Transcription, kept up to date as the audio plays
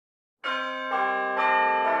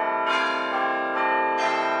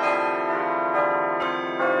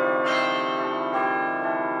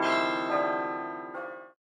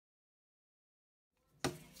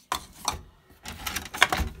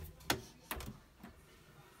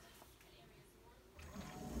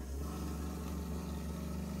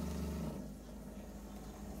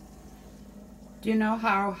Do you know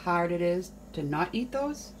how hard it is to not eat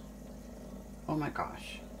those? Oh my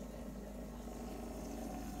gosh.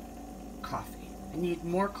 Coffee. I need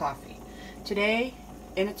more coffee. Today,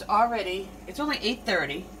 and it's only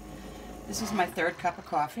 8:30. This is my third cup of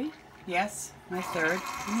coffee. Yes, my third.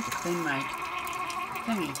 I need to clean my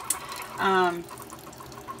thingy.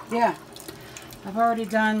 Yeah, I've already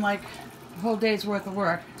done like a whole day's worth of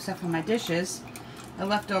work, except for my dishes. I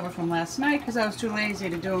left over from last night because I was too lazy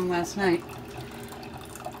to do them last night.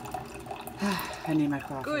 I need my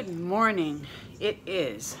coffee. Good morning. It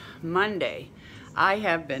is Monday. I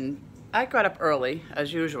got up early,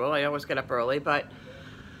 as usual. I always get up early, but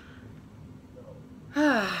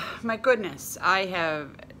my goodness, I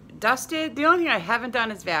have dusted. The only thing I haven't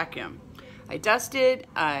done is vacuum. I dusted,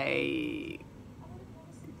 I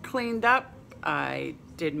cleaned up, I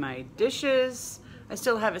did my dishes. I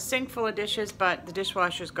still have a sink full of dishes, but the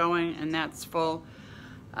dishwasher's going and that's full.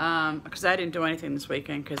 Because I didn't do anything this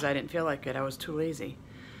weekend because I didn't feel like it. I was too lazy.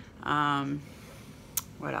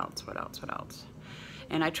 What else?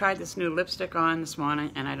 And I tried this new lipstick on this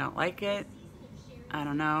morning and I don't like it. I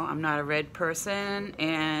don't know. I'm not a red person.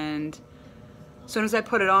 And as soon as I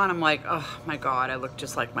put it on, I'm like, oh my God, I look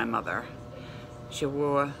just like my mother. She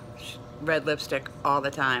wore red lipstick all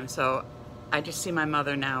the time. So I just see my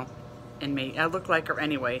mother now in me. I look like her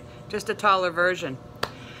anyway, just a taller version.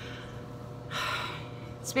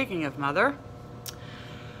 Speaking of mother,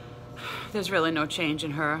 there's really no change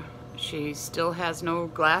in her. She still has no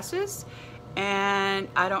glasses, and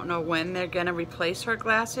I don't know when they're gonna replace her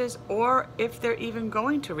glasses or if they're even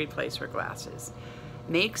going to replace her glasses.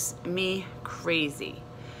 Makes me crazy.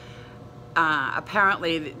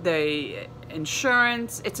 Apparently the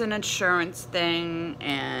insurance, it's an insurance thing,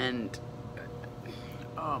 and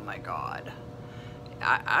oh my God.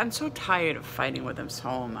 I'm so tired of fighting with them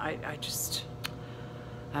home.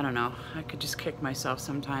 I don't know. I could just kick myself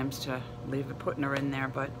sometimes to leave it, putting her in there,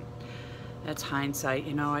 but that's hindsight,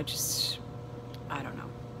 you know. I don't know.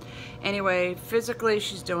 Anyway, physically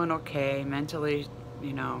she's doing okay. Mentally,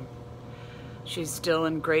 you know, she's still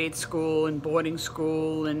in grade school and boarding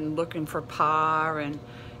school and looking for Pa and,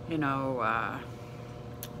 you know,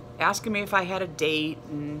 asking me if I had a date,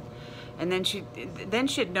 and then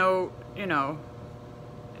she'd know, you know,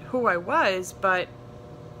 who I was, but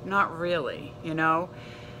not really, you know.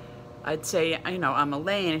 I'd say, you know, I'm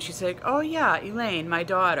Elaine, and she'd say, oh yeah, Elaine, my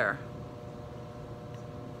daughter.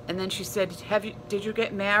 And then she said, did you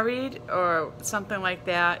get married? Or something like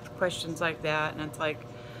that, questions like that. And it's like,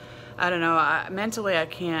 I don't know, mentally I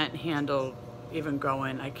can't handle even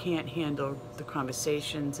going. I can't handle the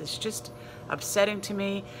conversations. It's just upsetting to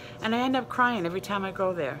me. And I end up crying every time I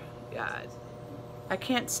go there. I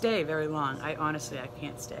can't stay very long. Honestly, I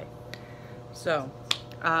can't stay. So,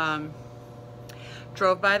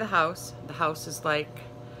 drove by the house. The house is like,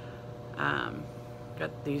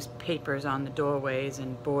 got these papers on the doorways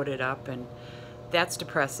and boarded up, and that's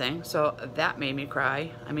depressing. So that made me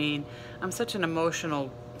cry. I mean, I'm such an emotional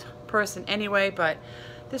person anyway, but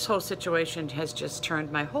this whole situation has just turned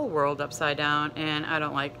my whole world upside down, and I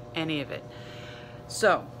don't like any of it.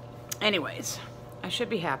 So, anyways, I should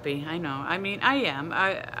be happy. I know. I mean, I am.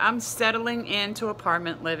 I'm settling into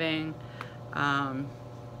apartment living. I'm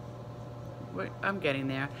getting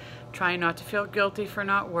there. Trying not to feel guilty for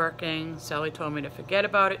not working. Sally told me to forget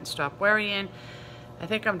about it and stop worrying. I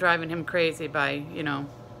think I'm driving him crazy by, you know,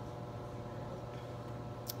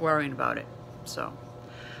 worrying about it. So,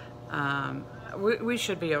 we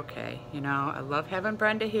should be okay, you know. I love having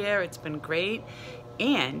Brenda here. It's been great.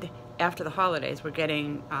 And after the holidays, we're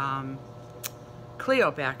getting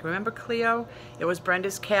Cleo back. Remember Cleo? It was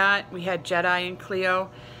Brenda's cat. We had Jedi and Cleo.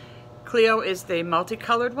 Cleo is the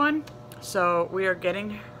multicolored one. So we are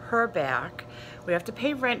getting her back. We have to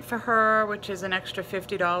pay rent for her, which is an extra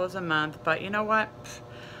 $50 a month. But you know what?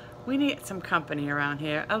 We need some company around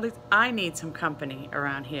here. At least I need some company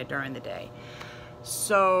around here during the day.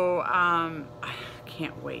 So I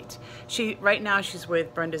can't wait. Right now she's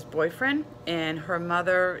with Brenda's boyfriend, and her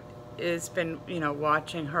mother has been, you know,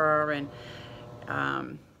 watching her, and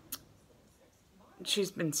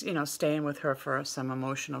she's been, you know, staying with her for some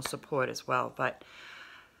emotional support as well. But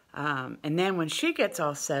and then when she gets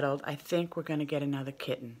all settled, I think we're going to get another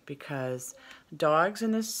kitten, because dogs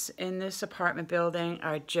in this apartment building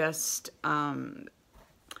are just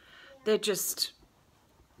they're just,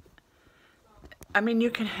 I mean,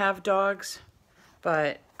 you can have dogs,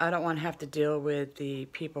 but I don't want to have to deal with the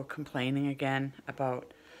people complaining again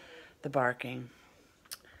about the barking.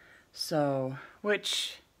 So,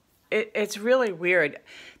 which it's really weird.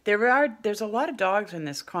 There's a lot of dogs in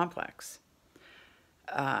this complex.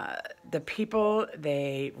 The people,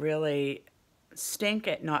 they really stink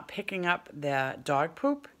at not picking up the dog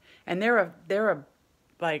poop, and there are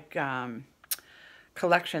like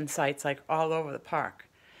collection sites like all over the park.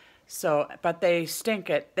 So, but they stink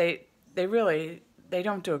at they really they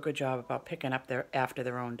don't do a good job about picking up after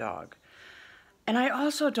their own dog. And I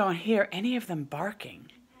also don't hear any of them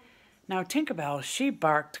barking. Now Tinkerbell, she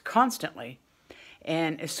barked constantly.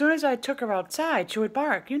 And as soon as I took her outside, she would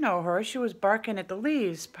bark. You know her. She was barking at the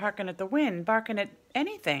leaves, barking at the wind, barking at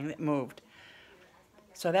anything that moved.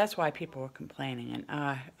 So that's why people were complaining.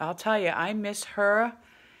 And I'll tell you, I miss her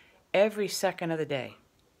every second of the day.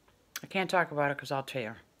 I can't talk about it because I'll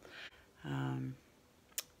tear.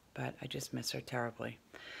 But I just miss her terribly.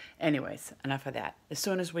 Anyways, enough of that. As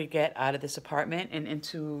soon as we get out of this apartment and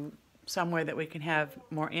into somewhere that we can have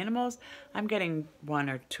more animals, I'm getting 1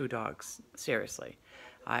 or 2 dogs. Seriously.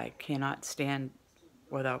 I cannot stand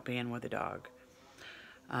without being with a dog.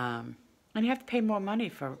 And you have to pay more money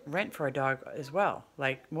for rent for a dog as well,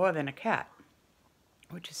 like more than a cat,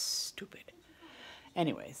 which is stupid.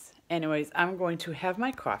 Anyways, I'm going to have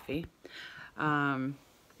my coffee.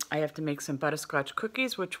 I have to make some butterscotch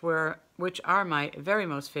cookies, which are my very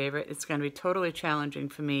most favorite. It's going to be totally challenging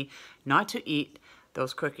for me not to eat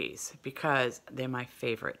those cookies because they're my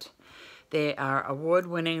favorite. They are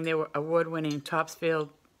award-winning. They were award-winning Topsfield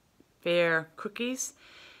Fair cookies.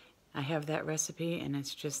 I have that recipe, and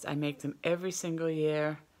it's just, I make them every single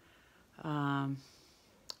year,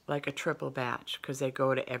 like a triple batch, because they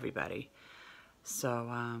go to everybody. So,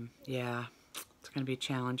 yeah, it's going to be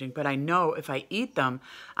challenging. But I know if I eat them,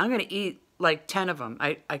 I'm going to eat like 10 of them.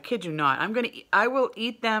 I kid you not. I will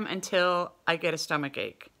eat them until I get a stomach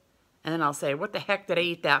ache. And then I'll say, what the heck did I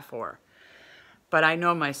eat that for? But I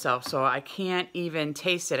know myself, so I can't even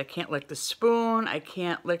taste it. I can't lick the spoon. I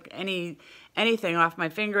can't lick anything off my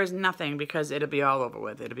fingers, nothing, because it'll be all over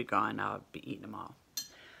with. It'll be gone. I'll be eating them all.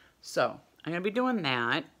 So I'm going to be doing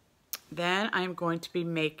that. Then I'm going to be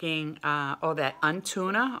making, that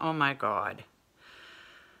untuna. Oh, my God.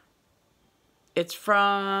 It's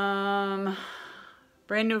from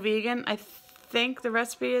Brand New Vegan. I think the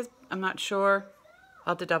recipe is. I'm not sure.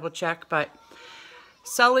 I'll have to double check, but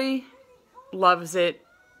Sully loves it.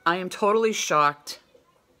 I am totally shocked.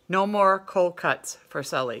 No more cold cuts for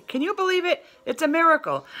Sully. Can you believe it? It's a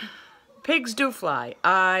miracle. Pigs do fly.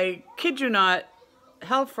 I kid you not.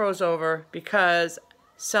 Hell froze over because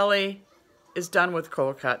Sully is done with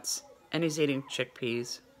cold cuts and he's eating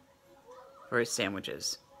chickpeas for his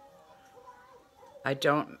sandwiches. I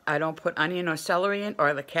don't put onion or celery in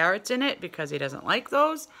or the carrots in it because he doesn't like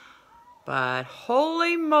those. But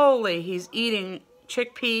holy moly, he's eating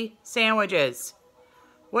chickpea sandwiches.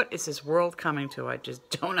 What is this world coming to? I just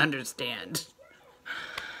don't understand.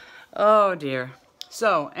 Oh dear.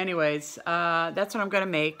 So anyways, that's what I'm going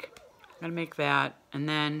to make. I'm going to make that. And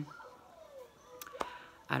then,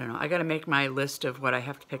 I don't know, I got to make my list of what I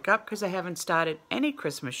have to pick up because I haven't started any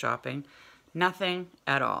Christmas shopping. Nothing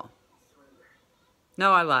at all.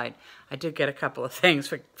 No, I lied. I did get a couple of things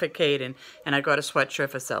for Caden, and I got a sweatshirt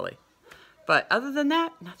for Sully. But other than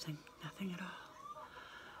that, nothing at all.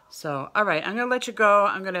 So, all right, I'm going to let you go.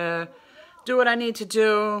 I'm going to do what I need to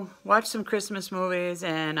do, watch some Christmas movies,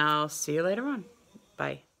 and I'll see you later on.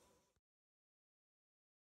 Bye.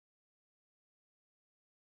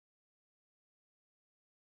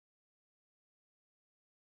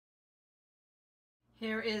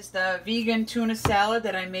 Here is the vegan tuna salad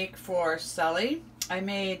that I make for Sully. I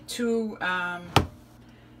made two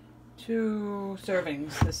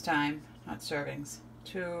servings this time. Not servings.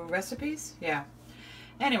 2 recipes? Yeah.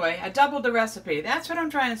 Anyway, I doubled the recipe. That's what I'm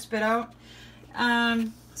trying to spit out.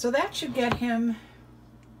 So that should get him,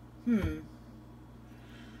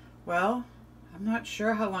 well, I'm not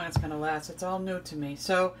sure how long it's going to last. It's all new to me.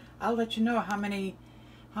 So I'll let you know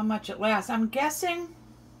how much it lasts. I'm guessing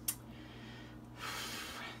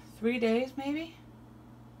 3 days maybe?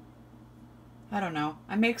 I don't know.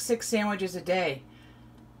 I make 6 sandwiches a day.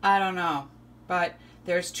 I don't know. But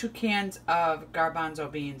there's 2 cans of garbanzo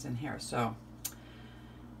beans in here, so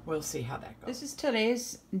we'll see how that goes. This is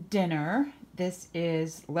today's dinner. This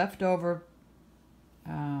is leftover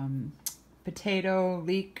potato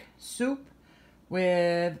leek soup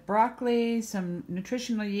with broccoli, some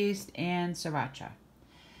nutritional yeast, and sriracha.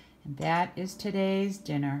 And that is today's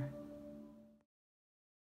dinner.